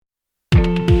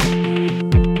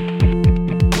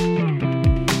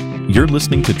You're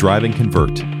listening to Drive and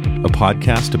Convert, a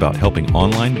podcast about helping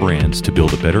online brands to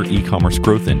build a better e-commerce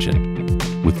growth engine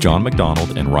with John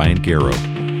McDonald and Ryan Garrow.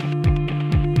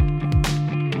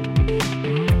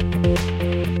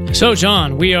 So,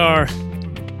 John, we are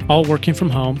all working from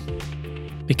home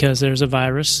because there's a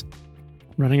virus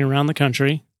running around the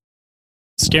country,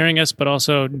 scaring us, but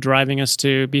also driving us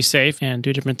to be safe and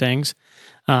do different things.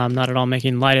 Not at all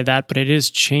making light of that, but it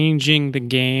is changing the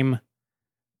game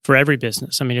for every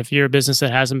business. I mean, if you're a business that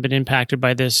hasn't been impacted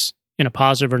by this in a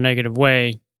positive or negative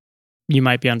way, you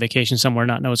might be on vacation somewhere,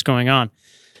 not know what's going on.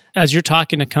 As you're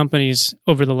talking to companies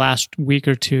over the last week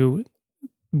or two,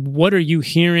 what are you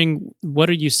hearing? What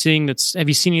are you seeing have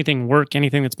you seen anything work,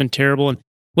 anything that's been terrible? And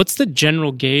what's the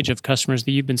general gauge of customers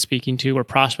that you've been speaking to or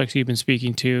prospects you've been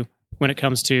speaking to when it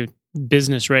comes to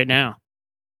business right now?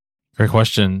 Great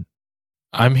question.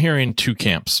 I'm hearing two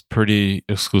camps pretty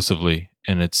exclusively,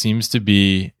 and it seems to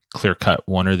be clear-cut,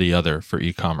 one or the other for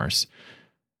e-commerce.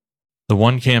 The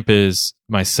one camp is,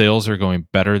 my sales are going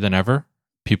better than ever.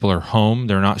 People are home.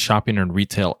 They're not shopping in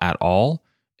retail at all,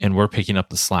 and we're picking up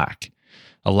the slack.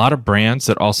 A lot of brands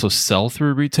that also sell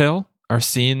through retail are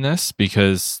seeing this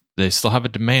because they still have a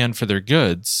demand for their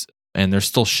goods, and they're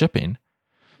still shipping.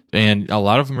 And a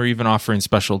lot of them are even offering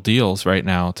special deals right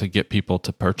now to get people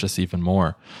to purchase even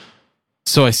more.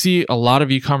 So I see a lot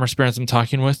of e-commerce brands I'm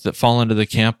talking with that fall into the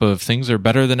camp of things are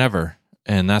better than ever.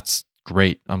 And that's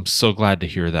great. I'm so glad to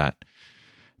hear that.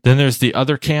 Then there's the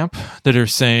other camp that are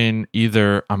saying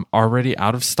either I'm already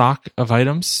out of stock of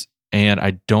items and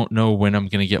I don't know when I'm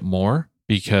going to get more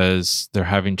because they're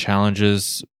having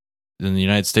challenges. In the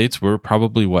United States, we're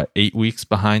probably, 8 weeks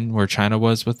behind where China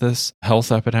was with this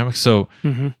health epidemic. So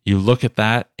you look at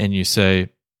that and you say,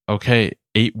 okay,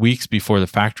 8 weeks before the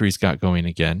factories got going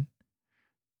again.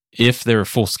 If they're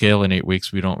full scale in 8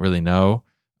 weeks, we don't really know.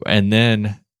 And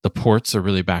then the ports are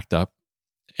really backed up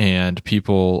and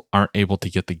people aren't able to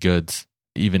get the goods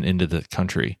even into the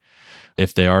country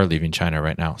if they are leaving China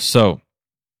right now. So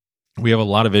we have a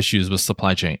lot of issues with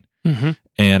supply chain.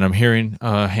 And I'm hearing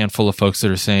a handful of folks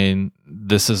that are saying,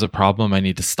 this is a problem. I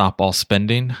need to stop all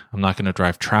spending. I'm not going to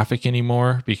drive traffic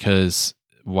anymore because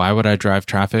why would I drive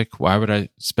traffic? Why would I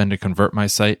spend to convert my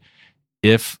site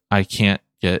if I can't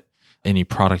get any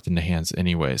product in the hands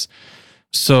anyways?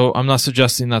 So I'm not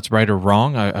suggesting that's right or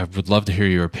wrong. I would love to hear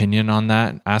your opinion on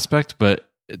that aspect, but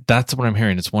that's what I'm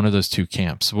hearing. It's one of those two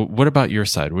camps. What about your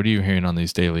side? What are you hearing on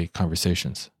these daily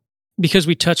conversations? Because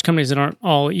we touch companies that aren't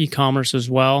all e-commerce as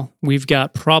well, we've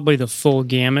got probably the full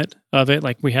gamut of it.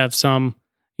 Like we have some,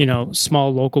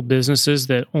 small local businesses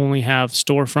that only have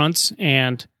storefronts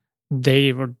and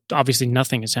they were obviously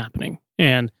nothing is happening.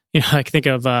 And, I think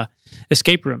of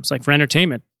escape rooms, like for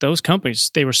entertainment, those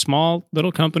companies, they were small,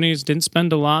 little companies, didn't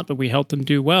spend a lot, but we helped them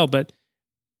do well. But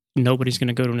nobody's going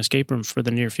to go to an escape room for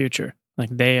the near future. Like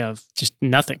they have just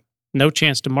nothing, no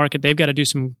chance to market. They've got to do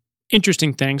some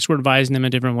interesting things. We're advising them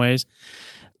in different ways.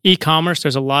 E-commerce,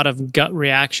 there's a lot of gut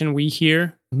reaction we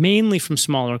hear, mainly from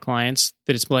smaller clients,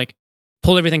 that it's like,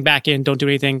 pull everything back in, don't do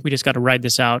anything. We just got to ride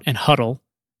this out and huddle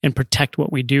and protect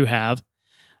what we do have.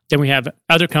 Then we have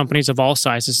other companies of all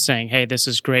sizes saying, hey, this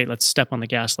is great. Let's step on the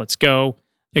gas. Let's go.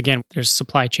 Again, there's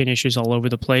supply chain issues all over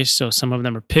the place. So some of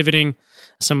them are pivoting.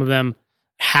 Some of them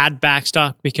had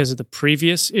backstock because of the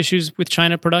previous issues with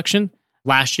China production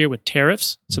last year with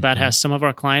tariffs. So that has some of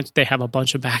our clients, they have a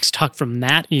bunch of backstock from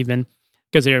that even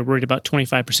because they were worried about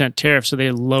 25% tariffs. So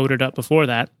they loaded up before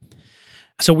that.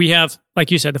 So we have,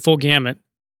 like you said, the full gamut.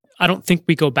 I don't think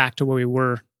we go back to where we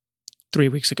were 3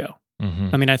 weeks ago.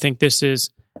 I mean, I think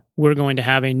we're going to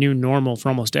have a new normal for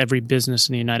almost every business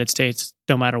in the United States,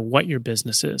 no matter what your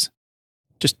business is.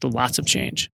 Just lots of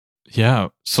change. Yeah.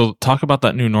 So talk about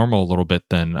that new normal a little bit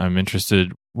then. I'm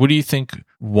interested. What do you think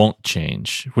won't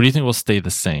change? What do you think will stay the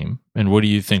same? And what do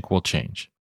you think will change?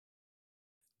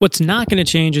 What's not going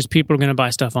to change is people are going to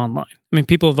buy stuff online. I mean,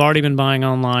 people have already been buying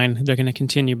online. They're going to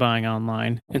continue buying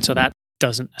online. And so that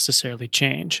doesn't necessarily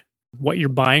change. What you're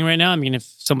buying right now, I mean, if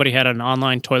somebody had an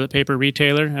online toilet paper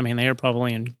retailer, I mean, they are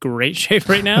probably in great shape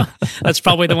right now. That's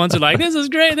probably the ones who are like, this is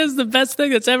great. This is the best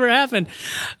thing that's ever happened.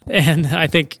 And I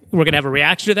think we're going to have a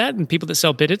reaction to that. And people that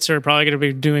sell bidets are probably going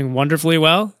to be doing wonderfully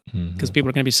well because people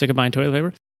are going to be sick of buying toilet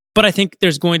paper. But I think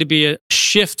there's going to be a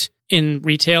shift in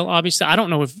retail, obviously. I don't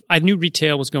know if I knew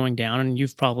retail was going down, and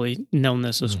you've probably known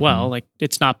this as well. Like,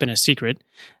 it's not been a secret.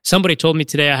 Somebody told me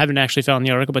today, I haven't actually found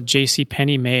the article, but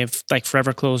JCPenney may have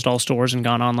forever closed all stores and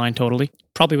gone online totally.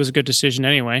 Probably was a good decision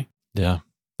anyway. Yeah.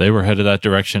 They were headed that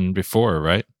direction before,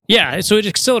 right? Yeah. So it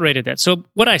accelerated that. So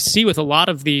what I see with a lot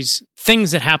of these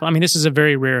things that happen, I mean, this is a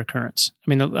very rare occurrence. I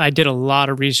mean, I did a lot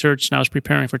of research and I was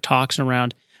preparing for talks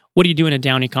around what do you do in a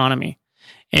down economy?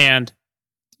 And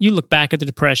you look back at the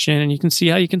Depression and you can see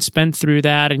how you can spend through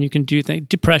that, and you can do things.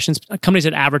 Depressions, companies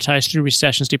that advertise through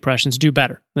recessions, depressions do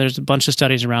better. There's a bunch of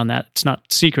studies around that. It's not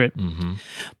secret. Mm-hmm.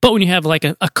 But when you have like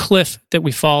a cliff that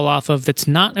we fall off of that's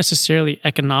not necessarily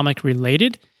economic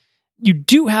related, you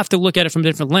do have to look at it from a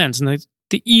different lens. And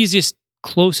the easiest,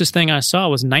 closest thing I saw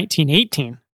was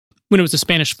 1918, when it was the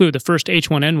Spanish flu, the first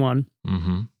H1N1.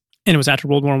 Mm-hmm. And it was after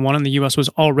World War I, and the U.S. was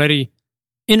already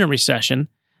in a recession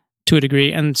to a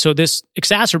degree. And so this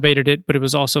exacerbated it, but it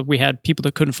was also, we had people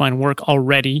that couldn't find work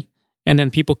already, and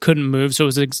then people couldn't move. So it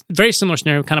was a very similar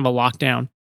scenario, kind of a lockdown.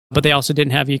 But they also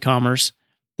didn't have e-commerce.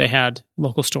 They had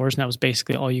local stores, and that was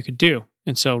basically all you could do.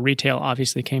 And so retail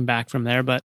obviously came back from there,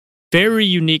 but very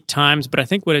unique times. But I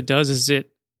think what it does is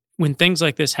when things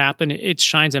like this happen, it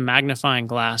shines a magnifying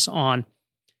glass on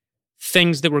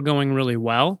things that were going really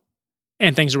well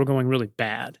and things that were going really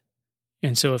bad.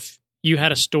 And so if you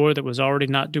had a store that was already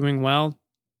not doing well,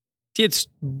 it's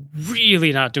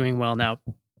really not doing well now,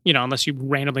 unless you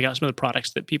randomly got some of the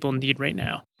products that people need right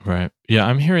now. Right. Yeah,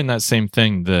 I'm hearing that same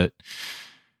thing, that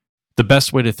the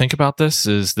best way to think about this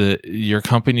is that your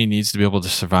company needs to be able to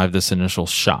survive this initial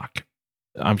shock.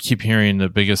 I keep hearing the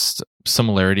biggest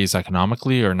similarities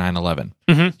economically are 9/11.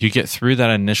 Mm-hmm. You get through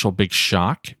that initial big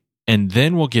shock, and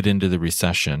then we'll get into the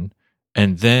recession,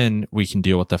 and then we can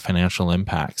deal with the financial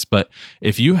impacts. But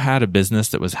if you had a business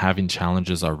that was having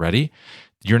challenges already,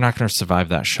 you're not going to survive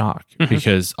that shock, mm-hmm.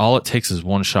 because all it takes is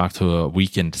one shock to a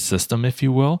weakened system, if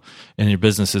you will, and your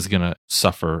business is going to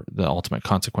suffer the ultimate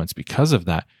consequence because of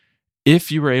that. If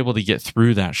you were able to get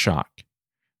through that shock,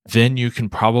 then you can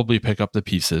probably pick up the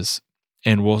pieces,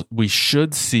 and we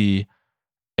should see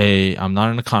I'm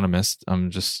not an economist, I'm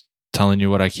just telling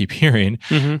you what I keep hearing,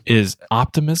 mm-hmm. is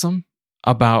optimism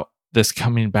about this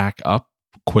coming back up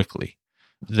quickly.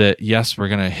 That yes, we're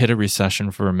going to hit a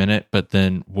recession for a minute, but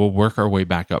then we'll work our way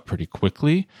back up pretty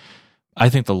quickly. I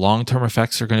think the long-term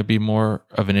effects are going to be more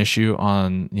of an issue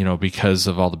on, because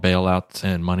of all the bailouts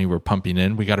and money we're pumping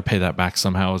in. We got to pay that back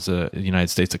somehow as a United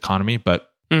States economy, but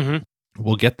mm-hmm.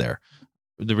 we'll get there.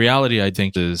 The reality, I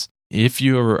think, is if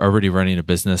you are already running a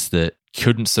business that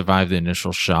couldn't survive the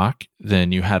initial shock,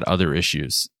 then you had other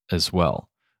issues as well.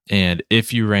 And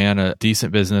if you ran a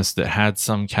decent business that had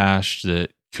some cash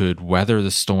that could weather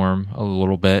the storm a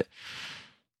little bit,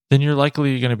 then you're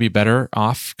likely going to be better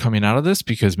off coming out of this,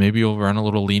 because maybe you'll run a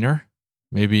little leaner.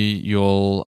 Maybe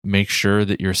you'll make sure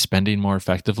that you're spending more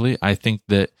effectively. I think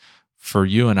that for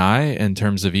you and I, in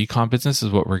terms of e-com business,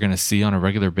 is what we're going to see on a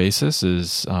regular basis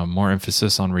is more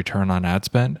emphasis on return on ad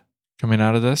spend coming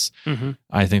out of this. Mm-hmm.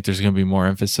 I think there's going to be more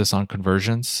emphasis on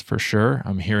conversions for sure.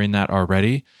 I'm hearing that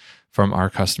already from our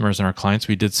customers and our clients.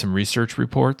 We did some research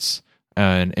reports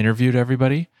and interviewed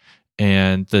everybody,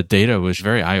 and the data was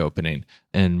very eye-opening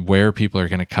in where people are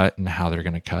going to cut and how they're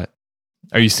going to cut.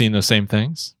 Are you seeing those same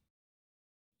things?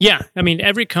 Yeah. I mean,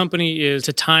 every company is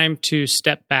a time to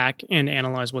step back and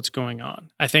analyze what's going on.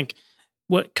 I think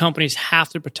what companies have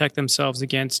to protect themselves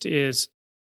against is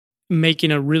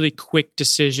making a really quick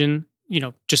decision,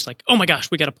 just like, oh my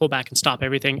gosh, we got to pull back and stop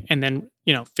everything and then,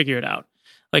 figure it out.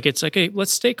 Like, it's like, hey,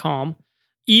 let's stay calm.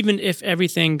 Even if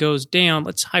everything goes down,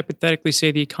 let's hypothetically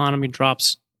say the economy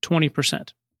drops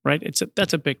 20%, right?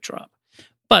 That's a big drop.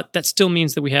 But that still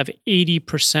means that we have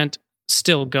 80%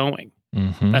 still going.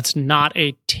 Mm-hmm. That's not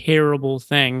a terrible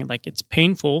thing. Like, it's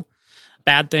painful.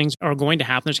 Bad things are going to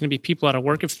happen. There's going to be people out of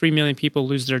work. If 3 million people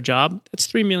lose their job, that's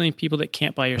 3 million people that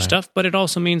can't buy your right. stuff. But it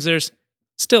also means there's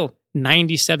still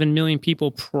 97 million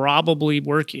people probably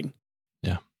working.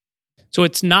 Yeah. So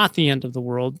it's not the end of the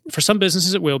world. For some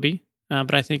businesses, it will be.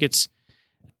 But I think it's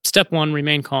step one,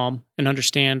 remain calm and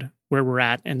understand where we're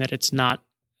at, and that it's not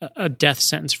a death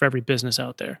sentence for every business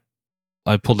out there.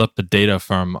 I pulled up the data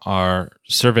from our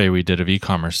survey we did of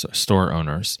e-commerce store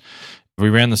owners. We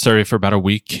ran the survey for about a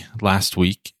week last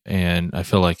week, and I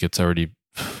feel like it's already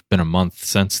been a month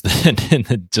since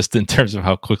then, just in terms of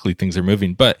how quickly things are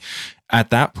moving. But at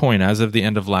that point, as of the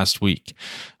end of last week,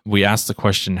 we asked the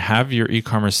question, have your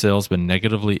e-commerce sales been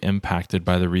negatively impacted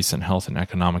by the recent health and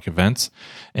economic events?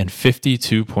 And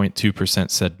 52.2%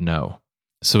 said no.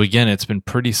 So again, it's been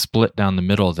pretty split down the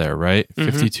middle there, right?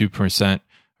 Mm-hmm. 52%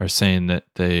 are saying that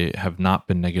they have not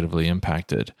been negatively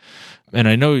impacted. And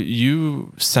I know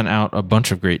you sent out a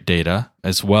bunch of great data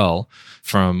as well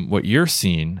from what you're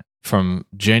seeing from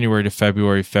January to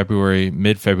February,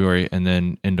 mid-February, and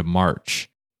then into March.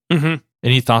 Mm-hmm.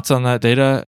 Any thoughts on that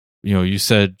data? You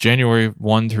said January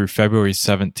 1 through February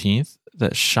 17th,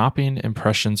 that shopping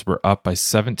impressions were up by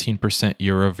 17%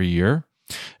 year over year,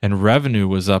 and revenue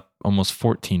was up almost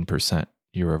 14%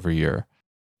 year over year.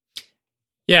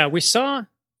 Yeah, we saw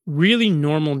really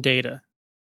normal data.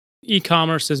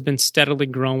 E-commerce has been steadily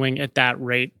growing at that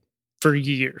rate for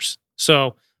years.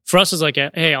 So for us, it's like,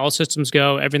 hey, all systems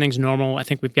go, everything's normal. I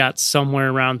think we've got somewhere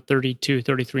around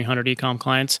 3,300 e-com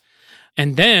clients.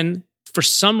 And then for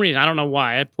some reason, I don't know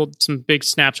why, I pulled some big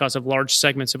snapshots of large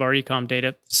segments of our e-com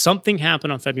data. Something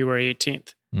happened on February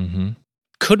 18th. Mm-hmm.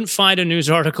 Couldn't find a news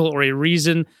article or a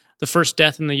reason. The first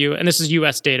death in the U.S., and this is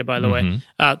U.S. data, by the way,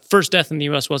 first death in the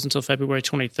U.S. wasn't until February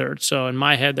 23rd. So in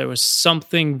my head, there was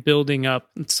something building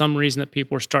up, some reason that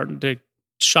people were starting to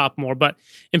shop more. But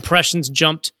impressions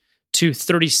jumped to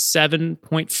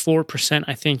 37.4%,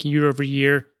 I think, year over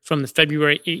year from the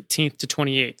February 18th to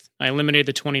 28th. I eliminated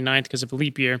the 29th because of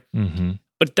leap year. Mm-hmm.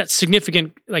 But that's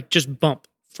significant, like just bump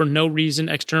for no reason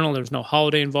external. There was no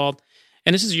holiday involved.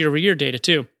 And this is year over year data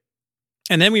too.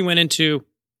 And then we went into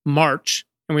March,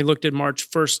 and we looked at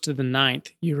March 1st to the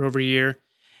 9th, year over year.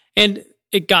 And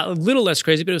it got a little less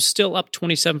crazy, but it was still up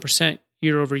 27%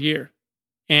 year over year.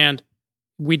 And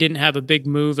we didn't have a big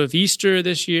move of Easter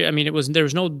this year. I mean, there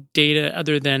was no data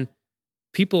other than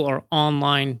people are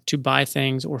online to buy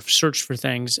things or search for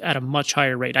things at a much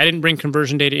higher rate. I didn't bring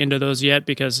conversion data into those yet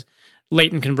because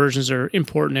latent conversions are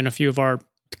important in a few of our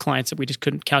clients that we just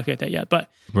couldn't calculate that yet. But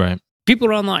right. People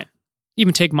are online.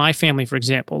 Even take my family, for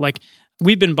example. Like,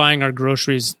 we've been buying our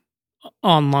groceries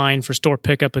online for store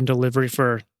pickup and delivery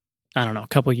for, I don't know, a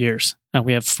couple of years.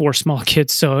 We have 4 small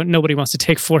kids, so nobody wants to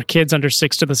take 4 kids under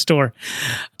 6 to the store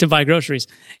to buy groceries.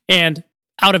 And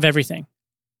out of everything,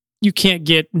 you can't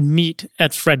get meat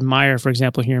at Fred Meyer, for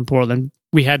example, here in Portland.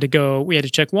 We had to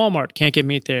check Walmart. Can't get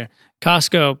meat there.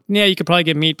 Costco, yeah, you could probably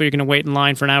get meat, but you're going to wait in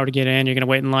line for an hour to get in. You're going to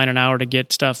wait in line an hour to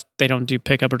get stuff. They don't do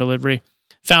pickup or delivery.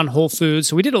 Found Whole Foods.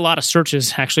 So we did a lot of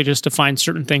searches, actually, just to find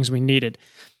certain things we needed.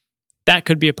 That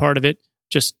could be a part of it,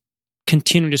 just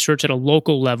continuing to search at a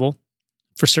local level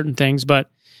for certain things.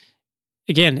 But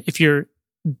again, if you're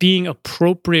being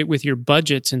appropriate with your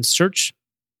budgets and search,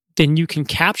 then you can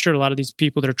capture a lot of these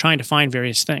people that are trying to find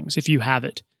various things if you have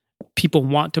it. People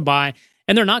want to buy,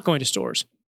 and they're not going to stores.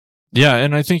 Yeah,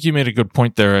 and I think you made a good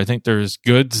point there. I think there's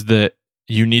goods that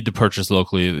you need to purchase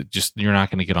locally that just you're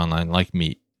not going to get online, like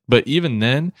meat. But even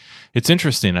then, it's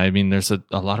interesting. I mean, there's a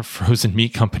lot of frozen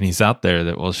meat companies out there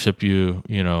that will ship you,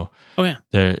 Oh, yeah.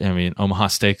 Omaha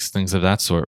steaks, things of that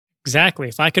sort. Exactly.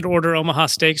 If I could order Omaha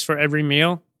steaks for every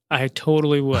meal, I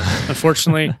totally would.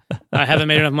 Unfortunately, I haven't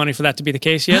made enough money for that to be the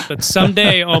case yet. But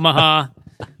someday, Omaha,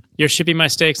 you're shipping my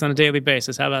steaks on a daily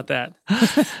basis. How about that?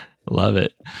 Love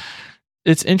it.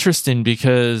 It's interesting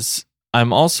because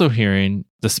I'm also hearing,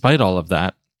 despite all of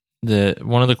that,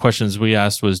 one of the questions we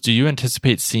asked was, do you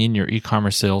anticipate seeing your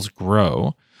e-commerce sales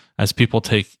grow as people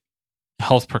take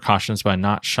health precautions by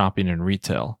not shopping in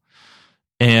retail?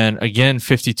 And again,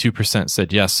 52%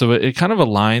 said yes. So it kind of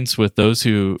aligns with those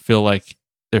who feel like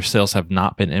their sales have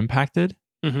not been impacted.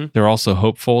 Mm-hmm. They're also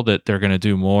hopeful that they're going to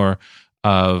do more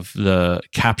of the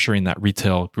capturing that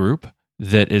retail group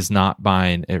that is not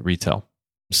buying at retail.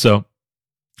 So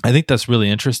I think that's really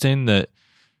interesting that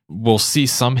we'll see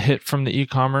some hit from the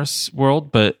e-commerce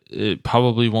world, but it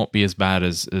probably won't be as bad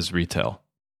as retail.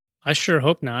 I sure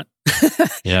hope not.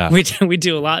 Yeah. We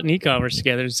do a lot in e-commerce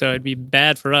together, so it'd be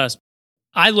bad for us.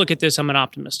 I look at this, I'm an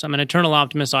optimist. I'm an eternal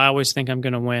optimist. I always think I'm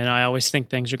going to win. I always think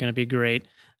things are going to be great.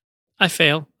 I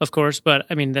fail, of course, but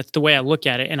I mean, that's the way I look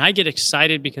at it. And I get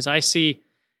excited because I see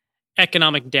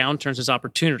economic downturns as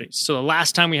opportunities. So the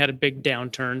last time we had a big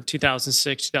downturn,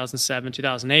 2006, 2007,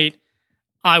 2008,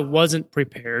 I wasn't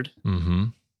prepared. Mm-hmm.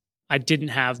 I didn't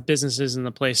have businesses in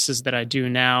the places that I do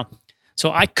now.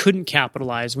 So I couldn't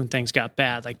capitalize when things got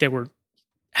bad. Like, there were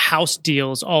house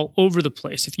deals all over the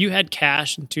place. If you had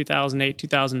cash in 2008,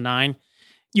 2009,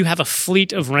 you have a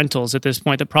fleet of rentals at this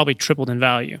point that probably tripled in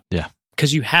value. Yeah.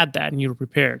 Because you had that and you were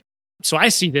prepared. So I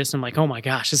see this and I'm like, oh my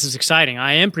gosh, this is exciting.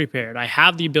 I am prepared. I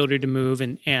have the ability to move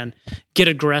and get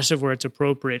aggressive where it's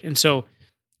appropriate. And so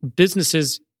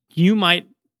businesses, you might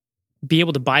be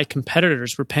able to buy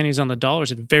competitors for pennies on the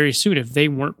dollars very soon if they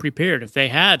weren't prepared. If they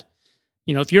had,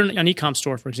 if you're an e-com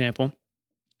store, for example,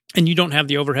 and you don't have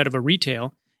the overhead of a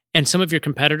retail, and some of your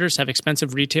competitors have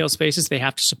expensive retail spaces they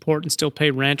have to support and still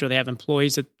pay rent, or they have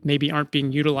employees that maybe aren't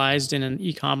being utilized in an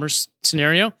e-commerce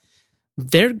scenario,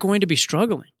 they're going to be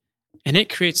struggling. And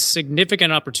it creates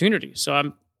significant opportunities. So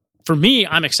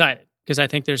I'm excited because I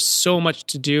think there's so much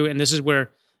to do. And this is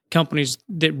where companies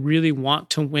that really want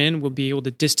to win will be able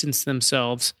to distance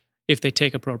themselves if they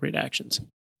take appropriate actions.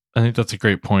 I think that's a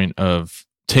great point of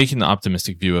taking the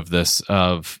optimistic view of this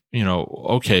of,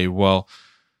 okay, well,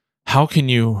 how can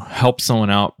you help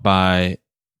someone out by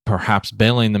perhaps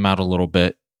bailing them out a little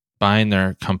bit, buying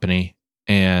their company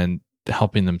and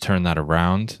helping them turn that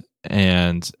around?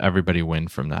 and everybody win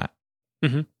from that.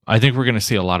 Mm-hmm. I think we're going to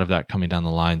see a lot of that coming down the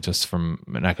line just from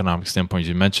an economic standpoint.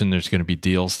 You mentioned there's going to be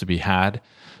deals to be had.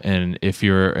 And if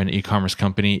you're an e-commerce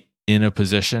company in a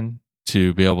position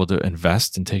to be able to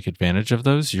invest and take advantage of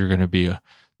those, you're going to be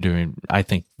doing, I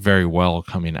think, very well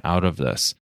coming out of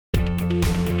this.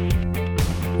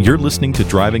 You're listening to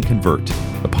Drive and Convert,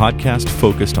 a podcast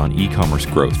focused on e-commerce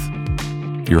growth.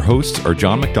 Your hosts are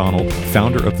John McDonald,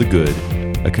 founder of The Good,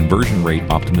 a conversion rate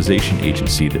optimization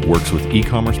agency that works with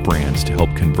e-commerce brands to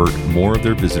help convert more of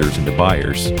their visitors into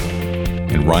buyers,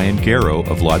 and Ryan Garrow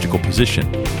of Logical Position,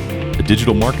 a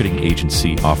digital marketing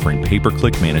agency offering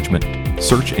pay-per-click management,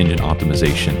 search engine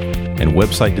optimization, and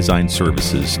website design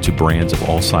services to brands of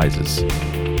all sizes.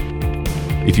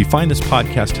 If you find this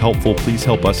podcast helpful, please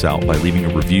help us out by leaving a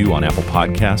review on Apple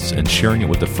Podcasts and sharing it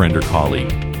with a friend or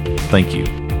colleague. Thank you.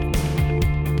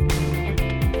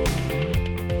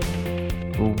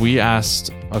 We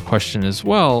asked a question as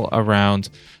well around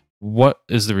what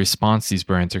is the response these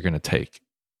brands are going to take.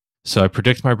 So I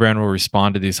predict my brand will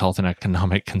respond to these health and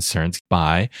economic concerns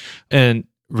by, and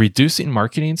reducing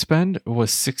marketing spend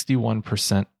was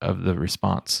 61% of the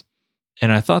response.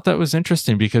 And I thought that was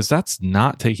interesting because that's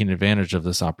not taking advantage of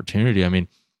this opportunity. I mean,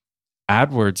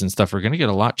 AdWords and stuff are going to get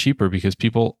a lot cheaper because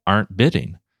people aren't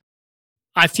bidding.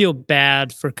 I feel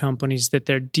bad for companies that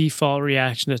their default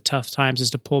reaction to tough times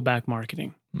is to pull back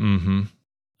marketing,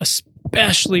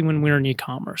 especially when we're in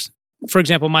e-commerce. For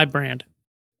example, my brand,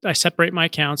 I separate my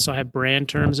accounts, so I have brand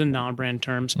terms and non-brand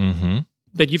terms.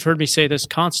 But you've heard me say this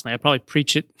constantly. I probably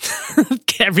preach it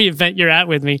every event you're at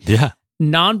with me. Yeah.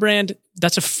 Non-brand,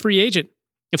 that's a free agent.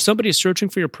 If somebody is searching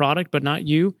for your product but not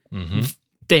you,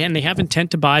 they have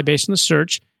intent to buy based on the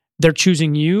search, they're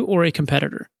choosing you or a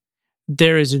competitor.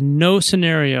 There is no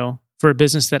scenario for a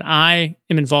business that I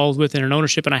am involved with in an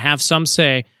ownership and I have some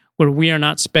say where we are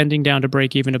not spending down to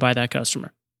break even to buy that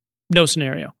customer. No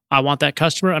scenario. I want that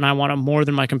customer and I want it more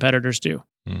than my competitors do.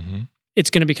 It's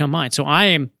going to become mine. So I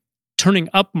am turning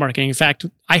up marketing. In fact,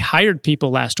 I hired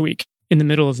people last week in the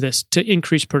middle of this to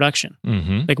increase production.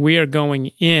 Like we are going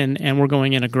in and we're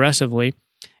going in aggressively.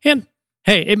 And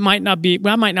hey, I might not be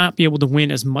able to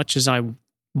win as much as I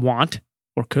want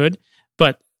or could,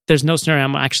 but there's no scenario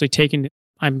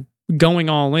I'm going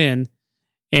all in.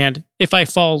 And if I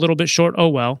fall a little bit short, oh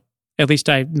well, at least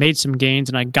I made some gains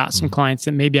and I got some clients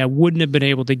that maybe I wouldn't have been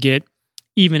able to get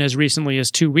even as recently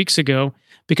as 2 weeks ago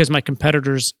because my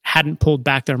competitors hadn't pulled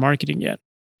back their marketing yet.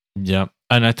 Yeah.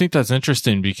 And I think that's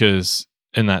interesting because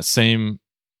in that same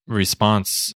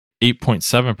response,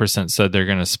 8.7% said they're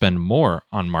going to spend more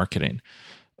on marketing.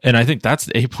 And I think that's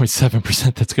the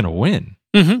 8.7% that's going to win.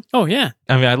 Oh, yeah.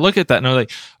 I mean, I look at that and I'm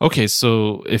like, okay,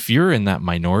 so if you're in that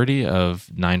minority of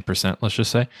 9%, let's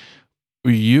just say,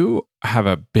 you have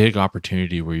a big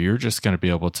opportunity where you're just going to be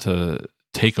able to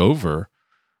take over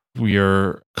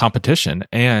your competition.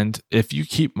 And if you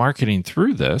keep marketing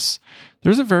through this,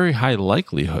 there's a very high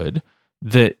likelihood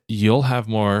that you'll have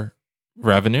more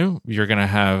revenue. You're going to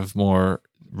have more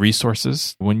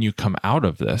resources when you come out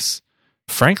of this.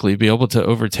 Frankly, be able to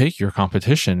overtake your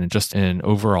competition and just in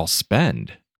overall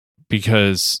spend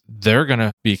because they're going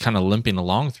to be kind of limping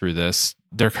along through this.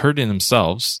 They're hurting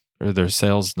themselves or their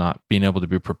sales not being able to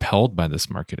be propelled by this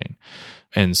marketing.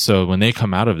 And so when they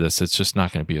come out of this, it's just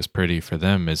not going to be as pretty for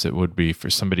them as it would be for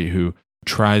somebody who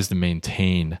tries to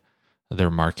maintain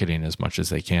their marketing as much as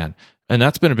they can. And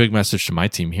that's been a big message to my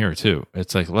team here too.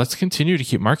 It's like, let's continue to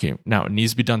keep marketing. Now, it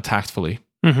needs to be done tactfully.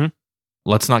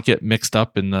 Let's not get mixed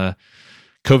up in the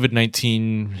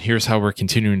COVID-19, here's how we're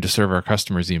continuing to serve our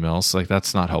customers emails. Like,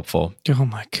 that's not helpful. Oh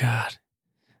my God.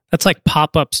 That's like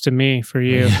pop-ups to me for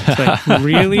you. It's like,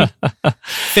 really?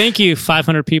 Thank you,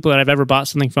 500 people that I've ever bought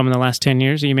something from in the last 10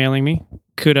 years emailing me.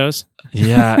 Kudos.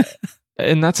 Yeah.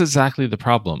 And that's exactly the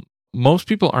problem. Most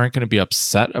people aren't going to be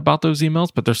upset about those emails,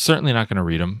 but they're certainly not going to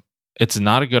read them. It's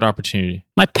not a good opportunity.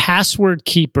 My password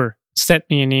keeper sent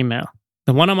me an email.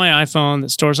 The one on my iPhone that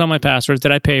stores all my passwords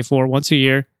that I pay for once a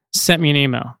year sent me an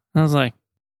email. I was like,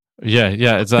 yeah,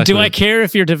 exactly. Do I care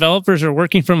if your developers are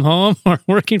working from home or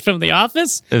working from the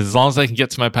office? As long as I can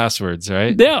get to my passwords,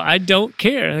 right? No, I don't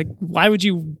care. Like, why would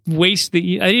you waste it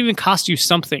didn't even cost you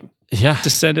something to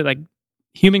send it, like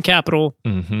human capital,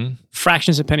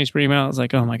 fractions of pennies per email. I was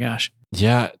like, oh my gosh.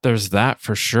 Yeah, there's that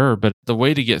for sure. But the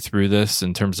way to get through this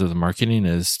in terms of the marketing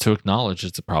is to acknowledge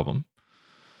it's a problem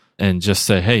and just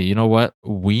say, hey, you know what?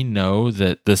 We know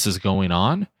that this is going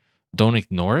on. Don't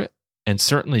ignore it. And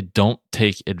certainly don't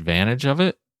take advantage of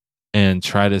it and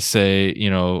try to say,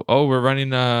 oh, we're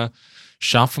running a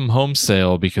shop from home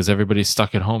sale because everybody's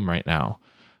stuck at home right now.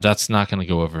 That's not going to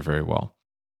go over very well.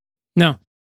 No.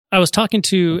 I was talking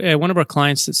to one of our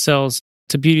clients that sells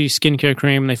to beauty skincare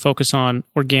cream, and they focus on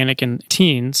organic and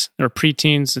teens or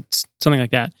preteens. It's something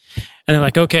like that. And they're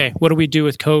like, okay, what do we do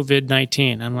with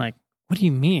COVID-19? I'm like, what do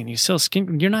you mean? You sell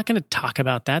skin? You're not going to talk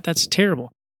about that. That's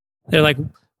terrible. They're like,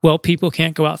 well, people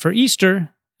can't go out for Easter.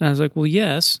 And I was like, well,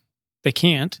 yes, they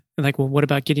can't. And like, well, what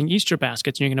about getting Easter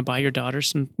baskets? And you're going to buy your daughter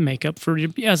some makeup for your...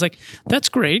 I was like, that's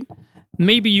great.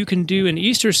 Maybe you can do an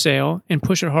Easter sale and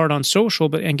push it hard on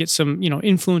social, and get some,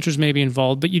 influencers maybe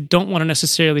involved, but you don't want to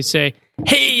necessarily say,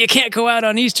 hey, you can't go out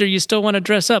on Easter. You still want to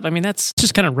dress up. I mean, that's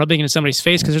just kind of rubbing into somebody's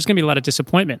face because there's going to be a lot of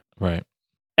disappointment. Right.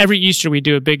 Every Easter, we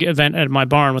do a big event at my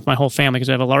barn with my whole family because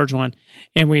I have a large one.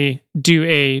 And we do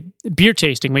a beer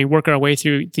tasting. We work our way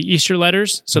through the Easter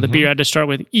letters. So the beer had to start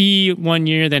with E one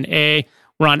year, then A.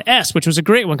 We're on S, which was a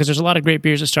great one because there's a lot of great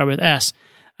beers that start with S.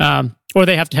 Or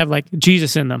they have to have like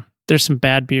Jesus in them. There's some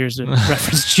bad beers that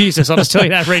reference Jesus. I'll just tell you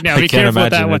that right now. Be careful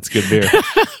with that one. It's good beer.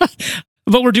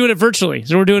 But we're doing it virtually.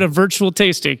 So we're doing a virtual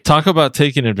tasting. Talk about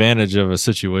taking advantage of a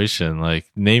situation. Like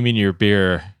naming your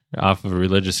beer off of a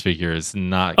religious figure is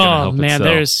not going to help man,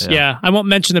 itself. there's I won't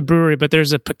mention the brewery, but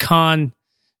there's a pecan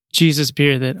Jesus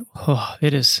beer that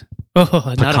it is not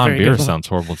a pecan very beer good one. Sounds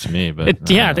horrible to me, but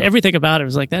everything about it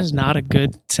was like that is not a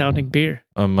good sounding beer.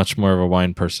 I'm much more of a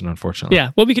wine person, unfortunately.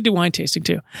 Yeah, well, we could do wine tasting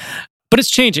too, but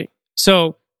it's changing.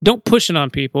 So don't push it on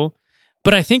people.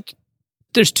 But I think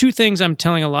there's two things I'm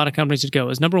telling a lot of companies to go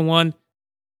is number one,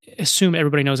 assume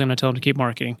everybody knows I'm going to tell them to keep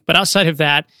marketing. But outside of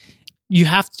that, you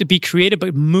have to be creative,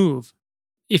 but move.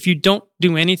 If you don't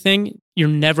do anything, you're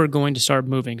never going to start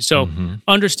moving. So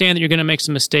understand that you're going to make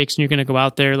some mistakes and you're going to go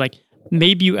out there. Like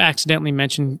maybe you accidentally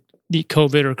mentioned the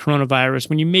COVID or coronavirus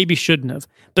when you maybe shouldn't have,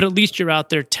 but at least you're out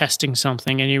there testing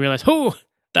something and you realize,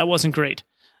 that wasn't great.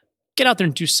 Get out there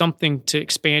and do something to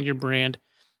expand your brand.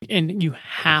 And you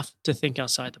have to think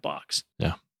outside the box.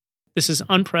 Yeah. This is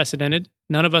unprecedented.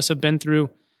 None of us have been through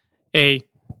a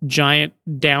giant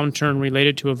downturn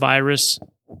related to a virus.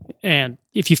 And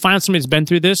if you find somebody that's been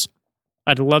through this,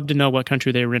 I'd love to know what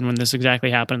country they were in when this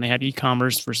exactly happened. They had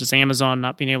e-commerce versus Amazon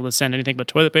not being able to send anything but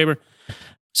toilet paper.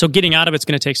 So getting out of it's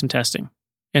going to take some testing.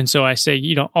 And so I say,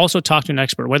 also talk to an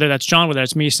expert, whether that's John, whether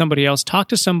that's me, somebody else. Talk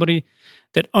to somebody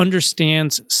that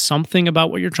understands something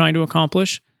about what you're trying to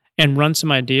accomplish and run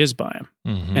some ideas by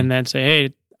them. And then say,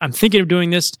 hey, I'm thinking of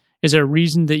doing this. Is there a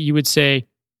reason that you would say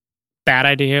bad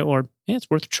idea or it's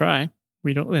worth a try?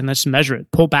 And let's measure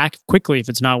it. Pull back quickly if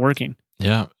it's not working.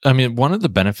 Yeah. I mean, one of the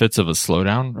benefits of a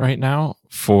slowdown right now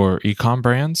for e-com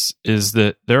brands is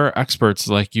that there are experts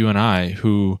like you and I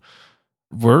who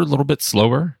were a little bit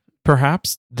slower,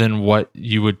 perhaps, than what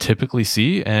you would typically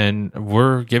see. And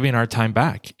we're giving our time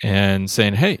back and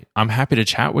saying, hey, I'm happy to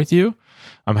chat with you.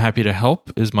 I'm happy to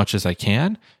help as much as I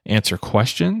can, answer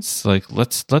questions. Like,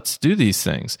 let's do these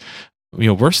things.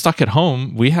 We're stuck at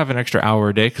home. We have an extra hour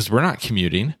a day because we're not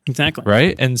commuting. Exactly.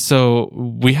 Right. And so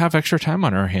we have extra time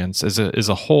on our hands as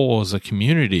a whole, as a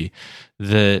community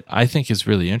that I think is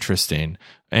really interesting.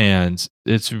 And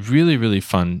it's really, really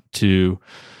fun to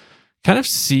kind of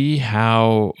see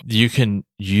how you can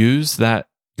use that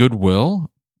goodwill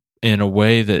in a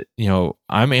way that,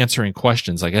 I'm answering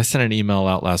questions. Like I sent an email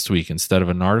out last week instead of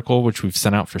an article, which we've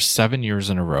sent out for 7 years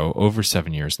in a row, over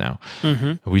 7 years now.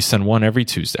 We send one every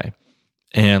Tuesday.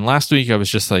 And last week I was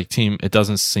just like, team, it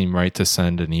doesn't seem right to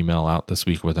send an email out this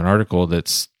week with an article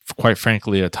that's quite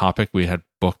frankly a topic we had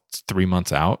booked 3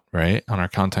 months out, right, on our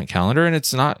content calendar. And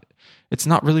it's not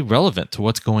really relevant to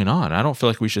what's going on. I don't feel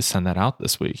like we should send that out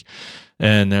this week.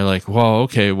 And they're like, well,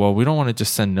 okay, well, we don't want to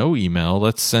just send no email.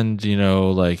 Let's send,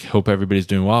 hope everybody's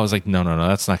doing well. I was like, no,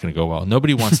 that's not going to go well.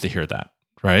 Nobody wants to hear that,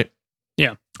 right?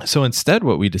 Yeah. So instead,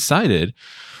 what we decided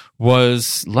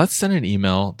was let's send an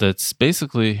email that's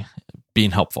basically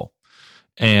being helpful.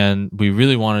 And we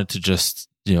really wanted to just,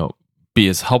 be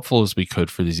as helpful as we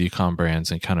could for these e-com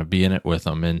brands and kind of be in it with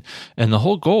them. And the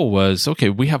whole goal was, okay,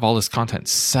 we have all this content,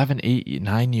 7, 8,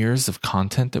 9 years of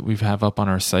content that we have up on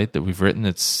our site that we've written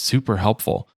that's super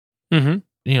helpful. So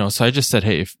I just said,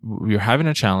 hey, if you're having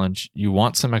a challenge, you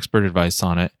want some expert advice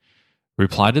on it,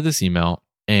 reply to this email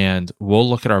and we'll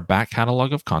look at our back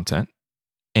catalog of content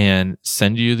and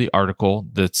send you the article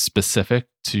that's specific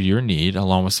to your need,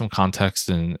 along with some context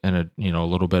and a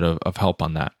little bit of help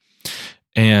on that.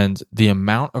 And the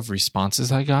amount of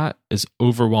responses I got is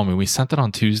overwhelming. We sent it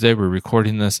on Tuesday. We're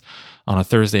recording this on a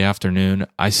Thursday afternoon.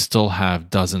 I still have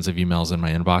dozens of emails in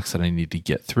my inbox that I need to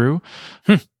get through.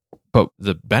 But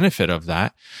the benefit of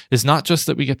that is not just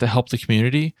that we get to help the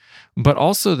community, but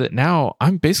also that now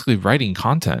I'm basically writing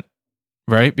content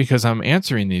right? Because I'm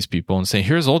answering these people and saying,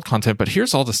 here's old content, but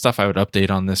here's all the stuff I would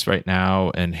update on this right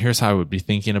now. And here's how I would be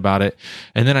thinking about it.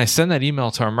 And then I send that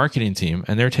email to our marketing team,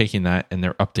 and they're taking that and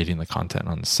they're updating the content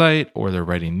on the site, or they're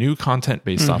writing new content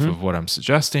based off of what I'm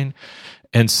suggesting.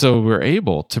 And so we're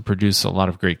able to produce a lot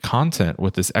of great content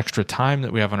with this extra time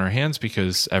that we have on our hands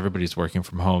because everybody's working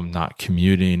from home, not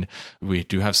commuting. We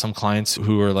do have some clients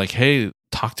who are like, hey,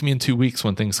 talk to me in 2 weeks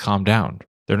when things calm down.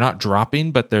 They're not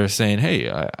dropping, but they're saying, hey,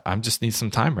 I just need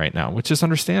some time right now, which is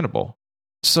understandable.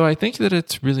 So I think that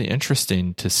it's really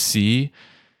interesting to see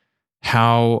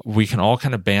how we can all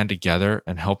kind of band together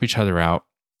and help each other out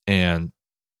and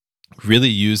really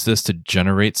use this to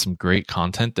generate some great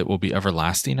content that will be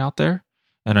everlasting out there.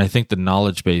 And I think the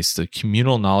knowledge base, the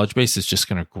communal knowledge base is just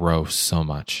going to grow so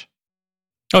much.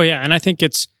 Oh, yeah. And I think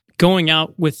it's going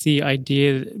out with the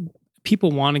idea that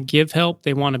people want to give help.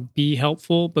 They want to be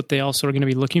helpful, but they also are going to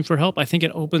be looking for help. I think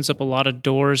it opens up a lot of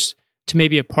doors to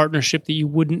maybe a partnership that you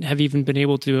wouldn't have even been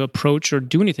able to approach or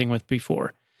do anything with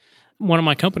before. One of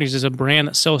my companies is a brand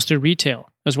that sells to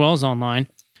retail as well as online.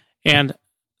 And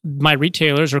my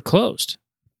retailers are closed.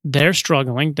 They're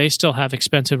struggling. They still have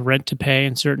expensive rent to pay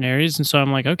in certain areas. And so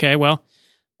I'm like, okay, well,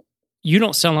 you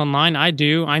don't sell online. I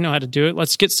do. I know how to do it.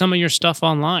 Let's get some of your stuff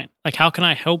online. Like, how can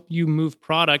I help you move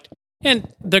product?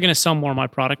 And they're going to sell more of my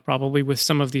product probably with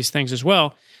some of these things as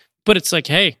well. But it's like,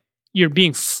 hey, you're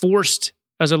being forced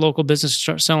as a local business to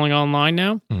start selling online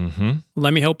now. Mm-hmm.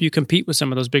 Let me help you compete with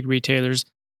some of those big retailers.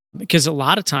 Because a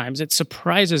lot of times it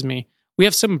surprises me. We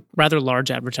have some rather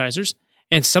large advertisers,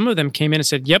 and some of them came in and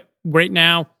said, yep, right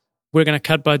now we're going to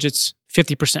cut budgets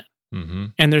 50%. Mm-hmm.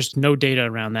 And there's no data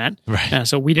around that. Right.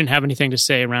 So we didn't have anything to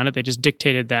say around it. They just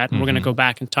dictated that. And we're going to go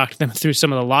back and talk to them through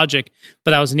some of the logic.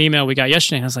 But that was an email we got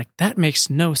yesterday. And I was like, that makes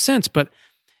no sense. But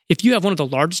if you have one of the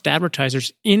largest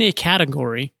advertisers in a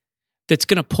category that's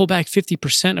going to pull back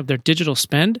 50% of their digital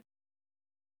spend,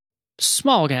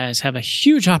 small guys have a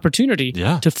huge opportunity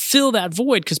to fill that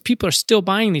void because people are still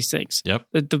buying these things. Yep.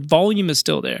 The volume is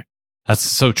still there. That's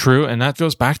so true. And that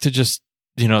goes back to just,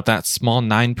 that small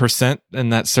 9% in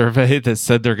that survey that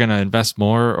said they're going to invest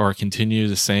more or continue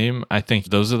the same. I think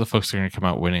those are the folks that are going to come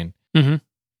out winning. Mm-hmm.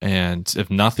 And if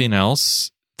nothing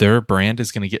else, their brand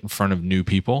is going to get in front of new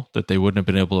people that they wouldn't have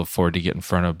been able to afford to get in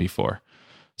front of before.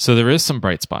 So there is some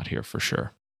bright spot here for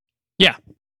sure. Yeah.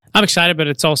 I'm excited, but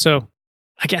it's also,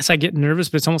 I guess I get nervous,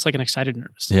 but it's almost like an excited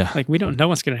nervous. Yeah. Like we don't know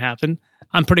what's going to happen.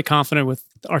 I'm pretty confident with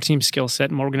our team's skill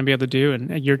set and what we're going to be able to do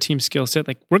and your team's skill set.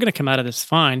 Like we're going to come out of this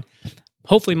fine.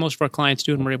 Hopefully most of our clients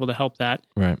do and we're able to help that.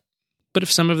 Right. But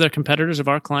if some of their competitors of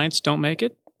our clients don't make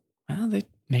it, well,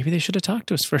 maybe they should have talked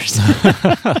to us first.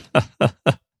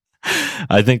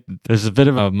 I think there's a bit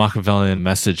of a Machiavellian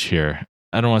message here.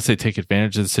 I don't want to say take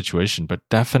advantage of the situation, but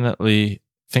definitely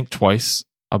think twice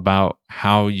about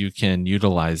how you can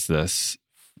utilize this,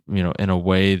 in a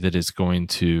way that is going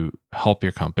to help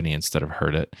your company instead of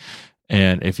hurt it.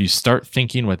 And if you start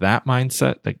thinking with that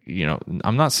mindset,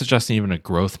 I'm not suggesting even a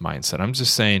growth mindset. I'm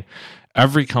just saying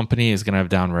every company is going to have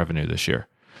down revenue this year.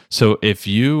 So if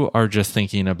you are just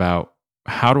thinking about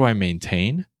how do I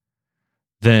maintain,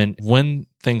 then when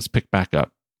things pick back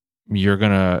up, you're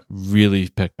going to really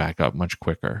pick back up much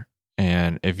quicker.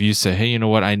 And if you say, hey, you know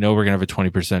what? I know we're going to have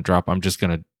a 20% drop. I'm just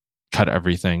going to cut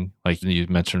everything. Like you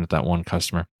mentioned with that one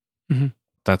customer. Mm-hmm.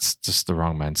 That's just the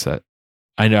wrong mindset.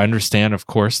 I understand, of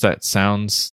course, that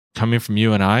sounds coming from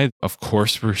you and I. Of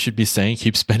course, we should be saying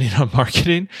keep spending on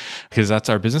marketing because that's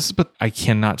our business. But I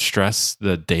cannot stress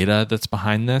the data that's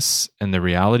behind this and the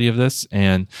reality of this.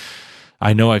 And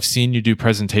I know I've seen you do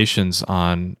presentations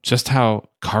on just how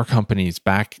car companies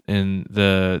back in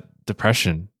the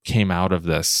Depression came out of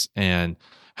this and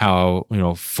how,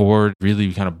 Ford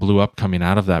really kind of blew up coming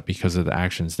out of that because of the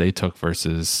actions they took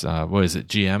versus,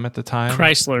 GM at the time?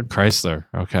 Chrysler.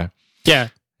 Okay. Yeah,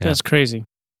 that's crazy.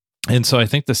 And so I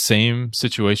think the same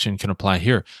situation can apply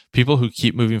here. People who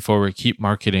keep moving forward, keep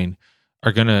marketing,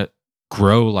 are going to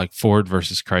grow like Ford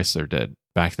versus Chrysler did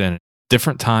back then.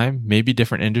 Different time, maybe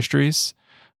different industries,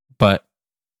 but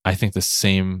I think the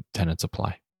same tenets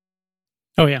apply.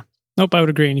 Oh, yeah. Nope, I would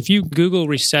agree. And if you Google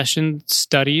recession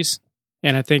studies,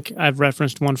 and I think I've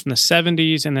referenced one from the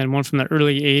 70s and then one from the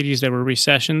early 80s that were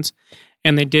recessions,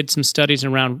 and they did some studies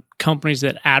around companies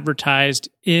that advertised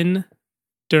in,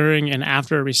 during, and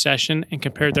after a recession and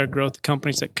compared their growth to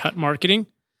companies that cut marketing.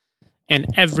 And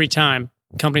every time,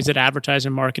 companies that advertised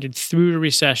and marketed through a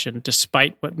recession,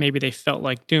 despite what maybe they felt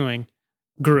like doing,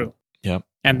 grew. Yep.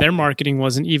 And their marketing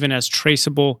wasn't even as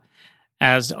traceable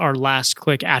as our last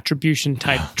click attribution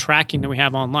type tracking that we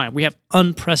have online. We have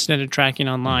unprecedented tracking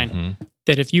online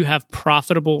that if you have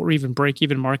profitable or even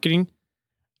break-even marketing,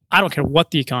 I don't care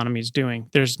what the economy is doing.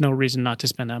 There's no reason not to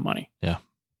spend that money. Yeah.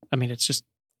 I mean, it's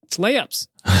layups.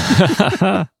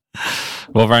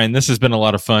 Well, Ryan, this has been a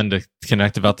lot of fun to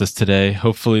connect about this today.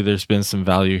 Hopefully there's been some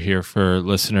value here for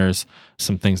listeners,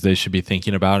 some things they should be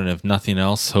thinking about. And if nothing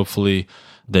else, hopefully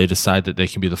they decide that they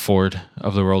can be the Ford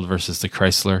of the world versus the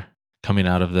Chrysler, coming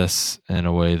out of this in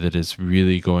a way that is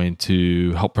really going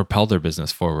to help propel their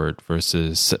business forward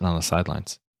versus sitting on the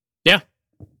sidelines. Yeah,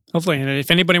 hopefully. And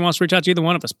if anybody wants to reach out to either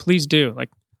one of us, please do. Like,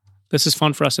 this is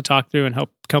fun for us to talk through and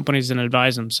help companies and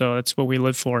advise them. So that's what we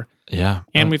live for. Yeah.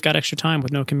 And we've got extra time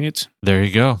with no commutes. There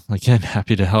you go. Again,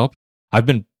 happy to help. I've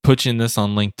been pushing this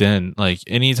on LinkedIn. Like,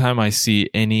 anytime I see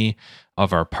any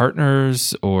of our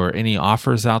partners or any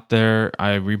offers out there,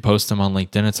 I repost them on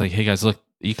LinkedIn. It's like, hey guys, look,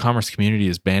 the e-commerce community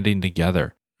is banding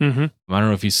together. Mm-hmm. I don't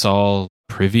know if you saw,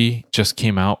 Privy just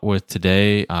came out with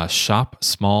today,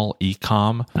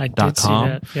 shopsmallecom.com. I did see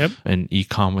that. Yep. And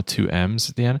ecom with 2 M's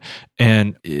at the end.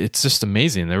 And it's just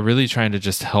amazing. They're really trying to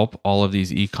just help all of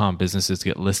these ecom businesses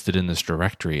get listed in this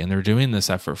directory. And they're doing this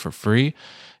effort for free.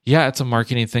 Yeah, it's a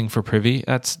marketing thing for Privy.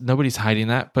 Nobody's hiding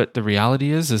that. But the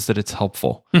reality is that it's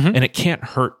helpful. Mm-hmm. And it can't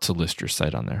hurt to list your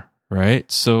site on there, right?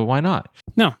 So why not?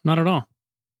 No, not at all.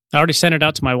 I already sent it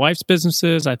out to my wife's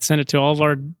businesses. I sent it to all of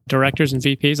our directors and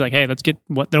VPs. Like, hey, let's get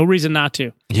no reason not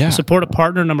to. Yeah. Support a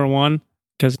partner, number one,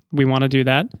 because we want to do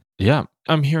that. Yeah.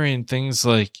 I'm hearing things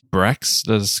like Brex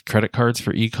does credit cards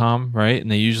for e-com, right?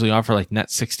 And they usually offer like net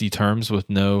 60 terms with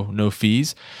no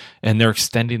fees. And they're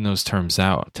extending those terms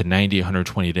out to 90,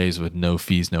 120 days with no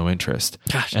fees, no interest.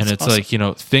 Gosh, and it's awesome.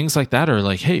 Like, things like that are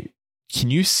like, hey, can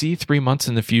you see 3 months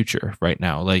in the future right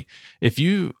now? Like, if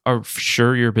you are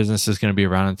sure your business is going to be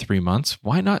around in 3 months,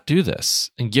 why not do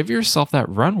this and give yourself that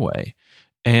runway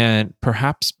and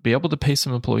perhaps be able to pay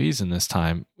some employees in this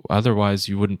time? Otherwise,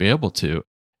 you wouldn't be able to,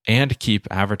 and keep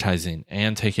advertising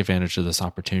and take advantage of this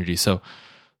opportunity. So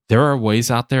there are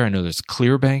ways out there. I know there's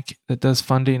ClearBank that does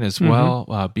funding as well,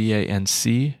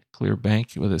 BANC,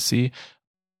 ClearBank with a C.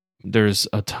 There's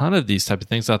a ton of these type of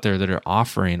things out there that are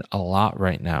offering a lot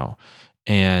right now.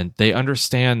 And they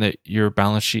understand that your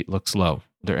balance sheet looks low.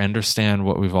 They understand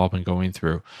what we've all been going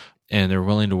through, and they're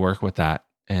willing to work with that.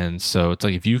 And so it's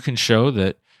like, if you can show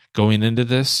that going into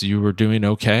this, you were doing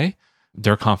okay,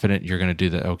 they're confident you're going to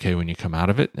do that okay when you come out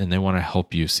of it. And they want to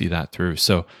help you see that through.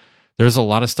 So there's a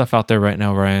lot of stuff out there right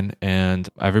now, Ryan, and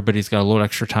everybody's got a little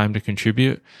extra time to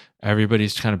contribute.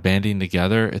 Everybody's kind of banding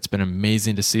together. It's been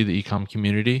amazing to see the e-com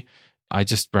community. I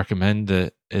just recommend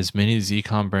that as many of these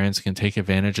e-com brands can take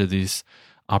advantage of these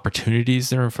opportunities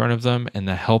that are in front of them, and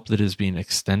the help that is being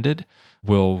extended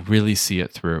will really see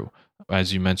it through.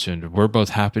 As you mentioned, we're both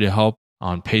happy to help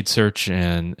on paid search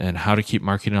and how to keep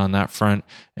marketing on that front,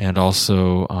 and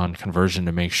also on conversion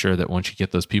to make sure that once you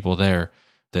get those people there,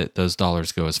 that those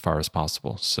dollars go as far as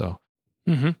possible. So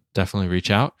definitely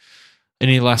reach out.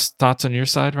 Any last thoughts on your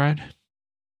side, Ryan?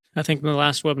 I think the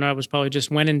last webinar was probably just,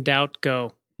 when in doubt,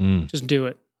 go. Just do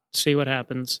it. See what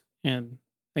happens. And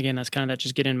again, that's kind of that,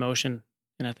 just get in motion.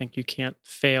 And I think you can't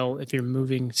fail if you're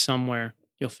moving somewhere.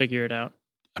 You'll figure it out.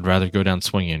 I'd rather go down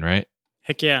swinging, right?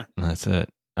 Heck yeah. That's it.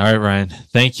 All right, Ryan.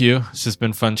 Thank you. This has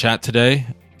been fun chat today,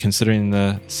 considering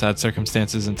the sad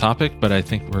circumstances and topic, but I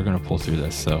think we're going to pull through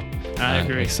this. So I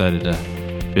agree. I'm excited to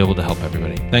be able to help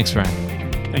everybody. Thanks,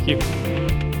 Ryan. Thank you.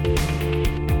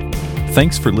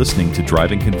 Thanks for listening to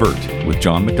Drive and Convert with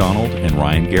John McDonald and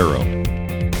Ryan Garrow.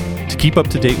 To keep up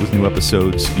to date with new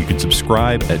episodes, you can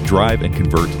subscribe at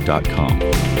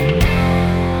driveandconvert.com.